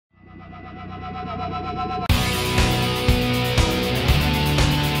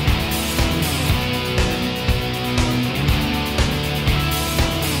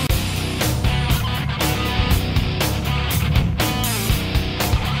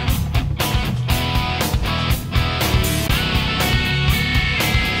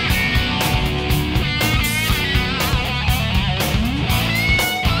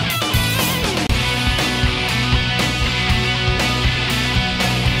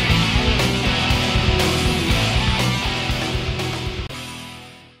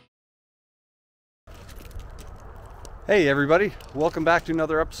Hey everybody, welcome back to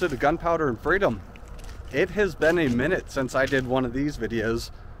another episode of Gunpowder and Freedom. It has been a minute since I did one of these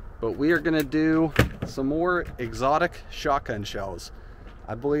videos, but we are going to do some more exotic shotgun shells.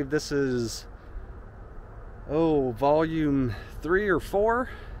 I believe this is, volume 3 or 4.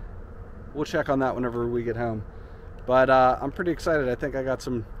 We'll check on that whenever we get home. But I'm pretty excited. I think I got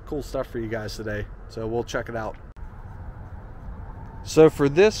some cool stuff for you guys today, so we'll check it out. So for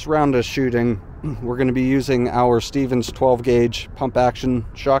this round of shooting, we're going to be using our Stevens 12 gauge pump action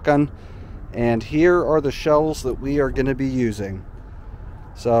shotgun, and here are the shells that we are going to be using.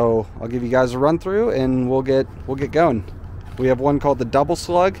 So I'll give you guys a run through and we'll get going. We have one called the Double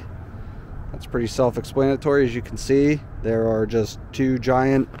Slug. That's pretty self-explanatory. As you can see, there are just two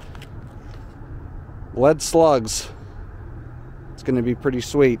giant lead slugs. It's going to be pretty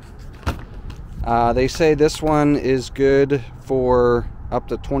sweet. They say this one is good for up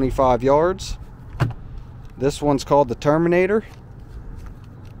to 25 yards. This one's called the Terminator.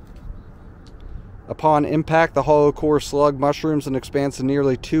 Upon impact, the hollow core slug mushrooms and expands to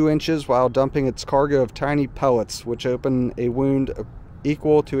nearly 2 inches while dumping its cargo of tiny pellets, which open a wound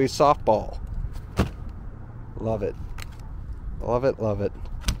equal to a softball. Love it. Love it, love it.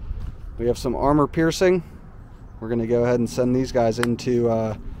 We have some armor piercing. We're going to go ahead and send these guys into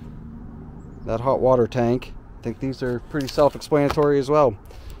that hot water tank. I think these are pretty self-explanatory as well.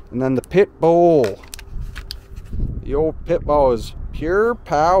 And then the Pitbull. The old Pitbull is pure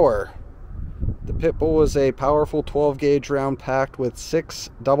power. The Pitbull is a powerful 12 gauge round packed with 6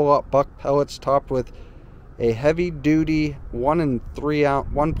 double-up buck pellets topped with a heavy-duty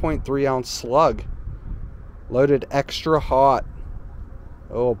 1.3 ounce slug. Loaded extra hot.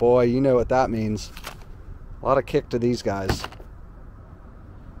 Oh boy, you know what that means. A lot of kick to these guys.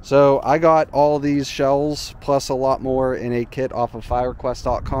 So I got all these shells plus a lot more in a kit off of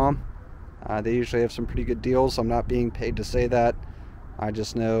firequest.com. They usually have some pretty good deals. I'm not being paid to say that. I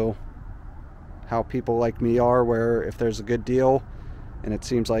just know how people like me are, where if there's a good deal and it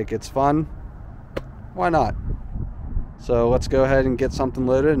seems like it's fun, why not? So let's go ahead and get something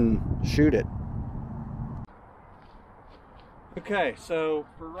loaded and shoot it. Okay, so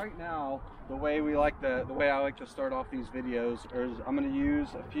for right now, the way I like to start off these videos is I'm going to use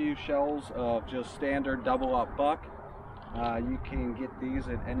a few shells of just standard double up buck. You can get these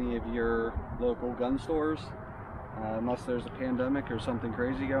at any of your local gun stores, unless there's a pandemic or something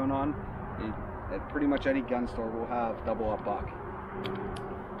crazy going on. At pretty much any gun store will have double up buck.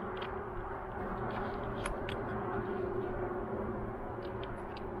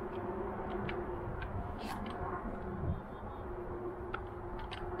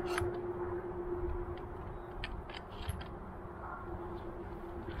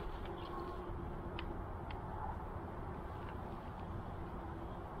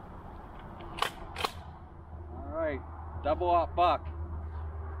 Double up buck.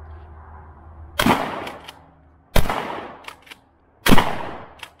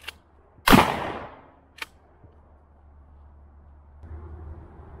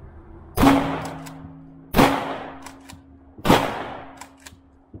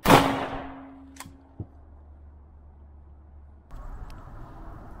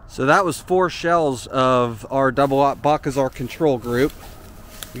 So that was 4 shells of our double up buck as our control group.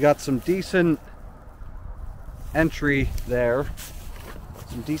 We got some decent entry there,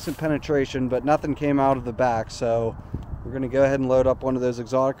 some decent penetration, but nothing came out of the back, so we're going to go ahead and load up one of those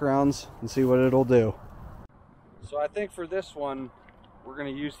exotic rounds and see what it'll do. So I think for this one we're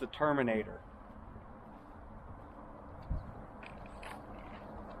going to use the Terminator.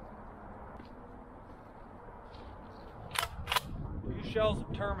 Two shells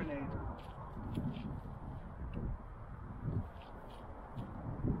of Terminator.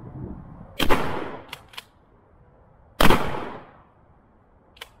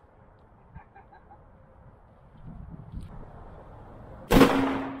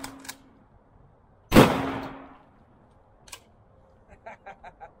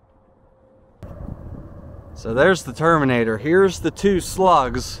 So there's the Terminator. Here's the 2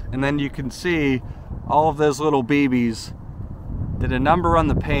 slugs, and then you can see all of those little BBs. Did a number on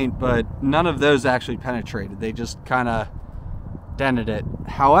the paint, but none of those actually penetrated. They just kind of dented it.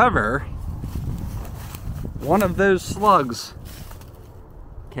 However, one of those slugs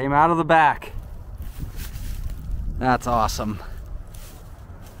came out of the back. That's awesome.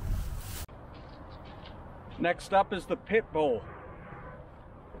 Next up is the Pitbull.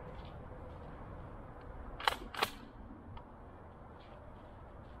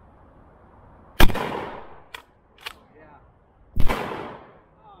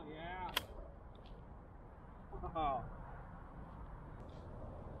 Oh.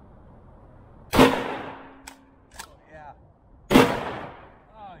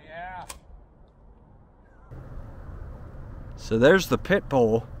 So there's the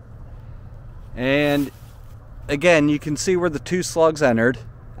Pitbull, and again you can see where the 2 slugs entered.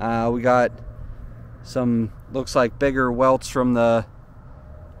 We got some, looks like bigger welts from the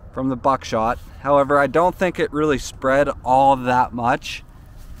Buckshot. However, I don't think it really spread all that much.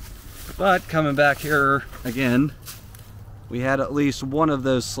 But coming back here again, we had at least one of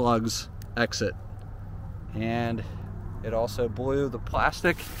those slugs exit, and it also blew the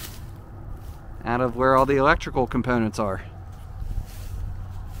plastic out of where all the electrical components are.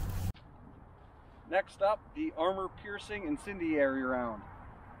 Next up, the Armor Piercing Incendiary round.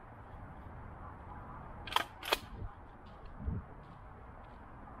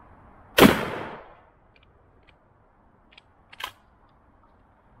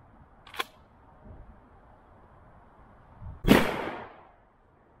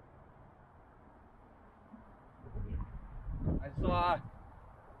 I saw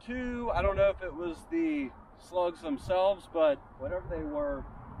 2, I don't know if it was the slugs themselves, but whatever they were,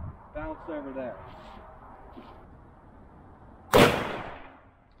 bounced over there.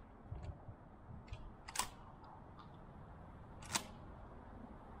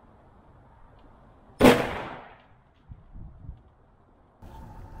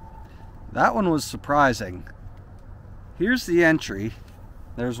 That one was surprising. Here's the entry.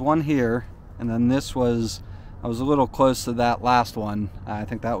 There's one here, and then this was, I was a little close to that last one. I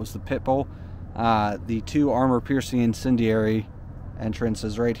think that was the Pitbull. The 2 Armor Piercing Incendiary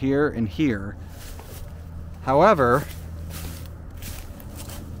entrances right here and here. However,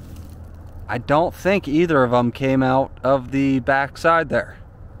 I don't think either of them came out of the back side there.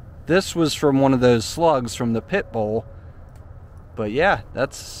 This was from one of those slugs from the Pitbull. But yeah,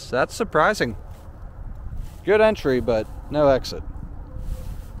 that's surprising. Good entry, but no exit.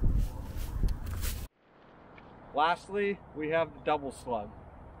 Lastly, we have the Double Slug.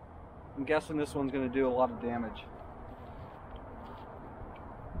 I'm guessing this one's going to do a lot of damage.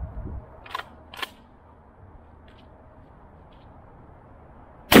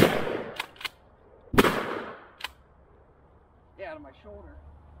 Get out of my shoulder.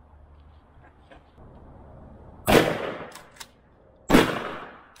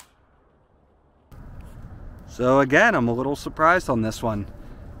 So again, I'm a little surprised on this one.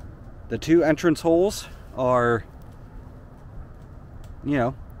 The 2 entrance holes are, you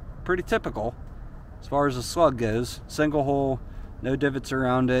know, pretty typical as far as the slug goes. Single hole, no divots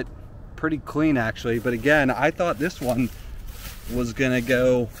around it, pretty clean actually. But again, I thought this one was gonna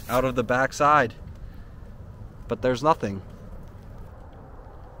go out of the back side, but there's nothing.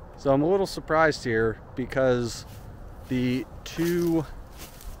 So I'm a little surprised here because the 2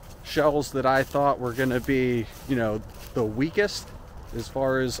 shells that I thought were going to be, you know, the weakest as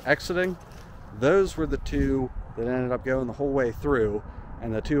far as exiting, those were the 2 that ended up going the whole way through,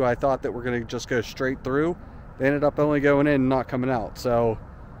 and the 2 I thought that were going to just go straight through, they ended up only going in and not coming out. So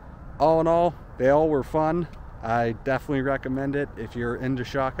all in all, they all were fun. I definitely recommend it if you're into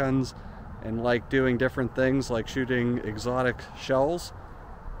shotguns and like doing different things like shooting exotic shells.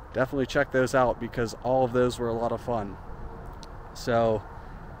 Definitely check those out because all of those were a lot of fun. So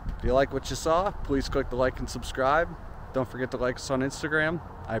if you like what you saw, please click the like and subscribe. Don't forget to like us on Instagram.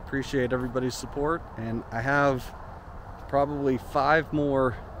 I appreciate everybody's support, and I have probably 5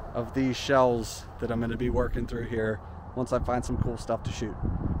 more of these shells that I'm going to be working through here once I find some cool stuff to shoot.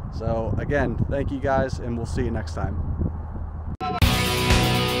 So again, thank you guys, and we'll see you next time.